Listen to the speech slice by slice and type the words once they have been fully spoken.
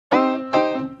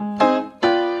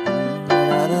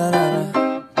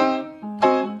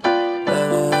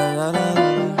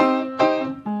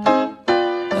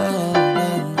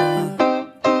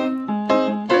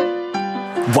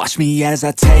me as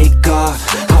I take off.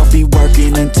 I'll be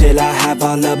working until I have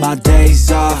all of my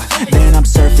days off. Then I'm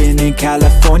surfing in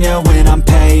California when I'm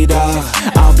paid off.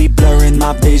 I'll be blurring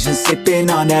my vision, sipping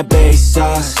on that bass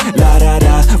sauce. La da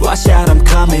da, watch out, I'm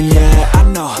coming, yeah.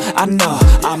 I know,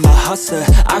 I'm a hustler,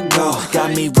 I go.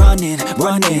 Got me running,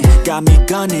 got me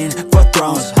gunning for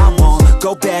thrones. I won't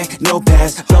go back, no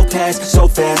pass, blow past so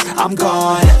fast. I'm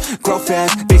gone, grow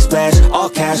fast, big splash, all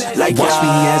cash, like watch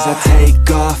me as I take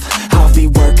off. I'll be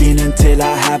working until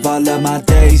I have all of my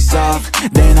days off.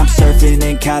 Then I'm surfing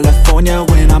in California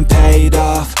when I'm paid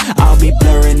off. I'll be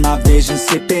blurring my vision,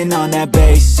 sipping on that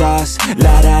bass sauce.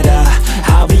 La da da,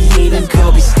 I'll be eating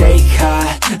Kobe steak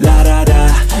hot. La da da,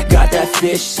 got that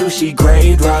fish sushi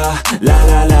grade raw. La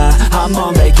la la, I'm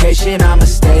on vacation, I'ma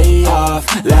stay off.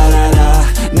 La la la,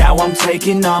 now I'm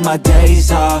taking all my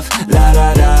days off. La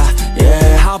la la,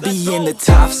 yeah. I'll be in the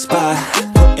top spot,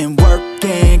 putting work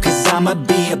in, cause I'ma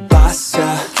be a boss,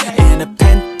 in a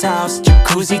penthouse,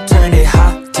 jacuzzi, turn it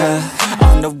hotter.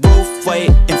 On the roof,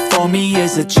 waiting for me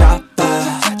is a chopper.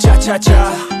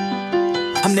 Cha-cha-cha,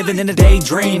 I'm living in a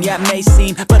daydream, yeah it may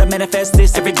seem, but I manifest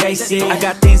this every day, see. I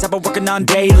got things I've been working on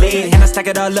daily, and I stack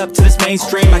it all up to this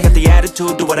mainstream. I got the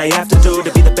attitude, do what I have to do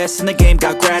to be the best in the game,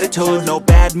 got gratitude. No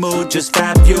bad mood, just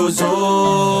fat views,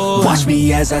 ooh. Watch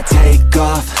me as I take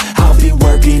off. I'll be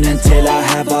working until I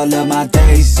have all of my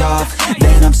days off.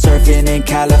 Then I'm surfing in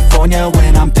California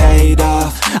when I'm paid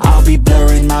off. I'll be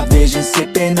blurring my vision,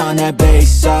 sipping on that bass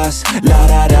sauce. La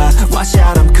da da, watch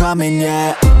out, I'm coming,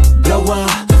 yeah. Blow up,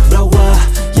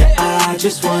 yeah, I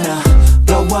just wanna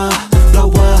blow up,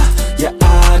 yeah,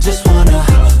 I just wanna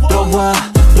blow up,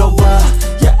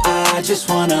 yeah, I just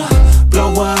wanna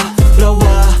blow up, blow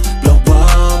up, blow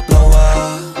up, blow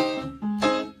up,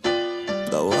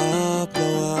 blow up,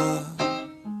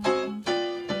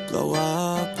 blow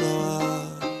up,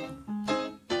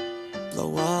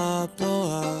 blow up, blow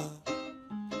up.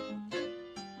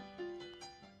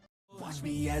 Watch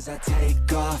me as I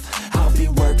take off. I'll be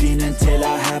working until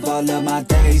I have all of my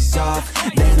days off.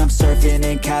 Then I'm surfing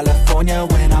in California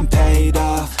when I'm paid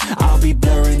off. I'll be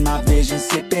blurring my vision,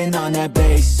 sipping on that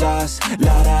bass sauce.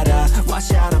 La da da,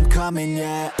 watch out, I'm coming,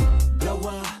 yeah. Blow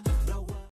up.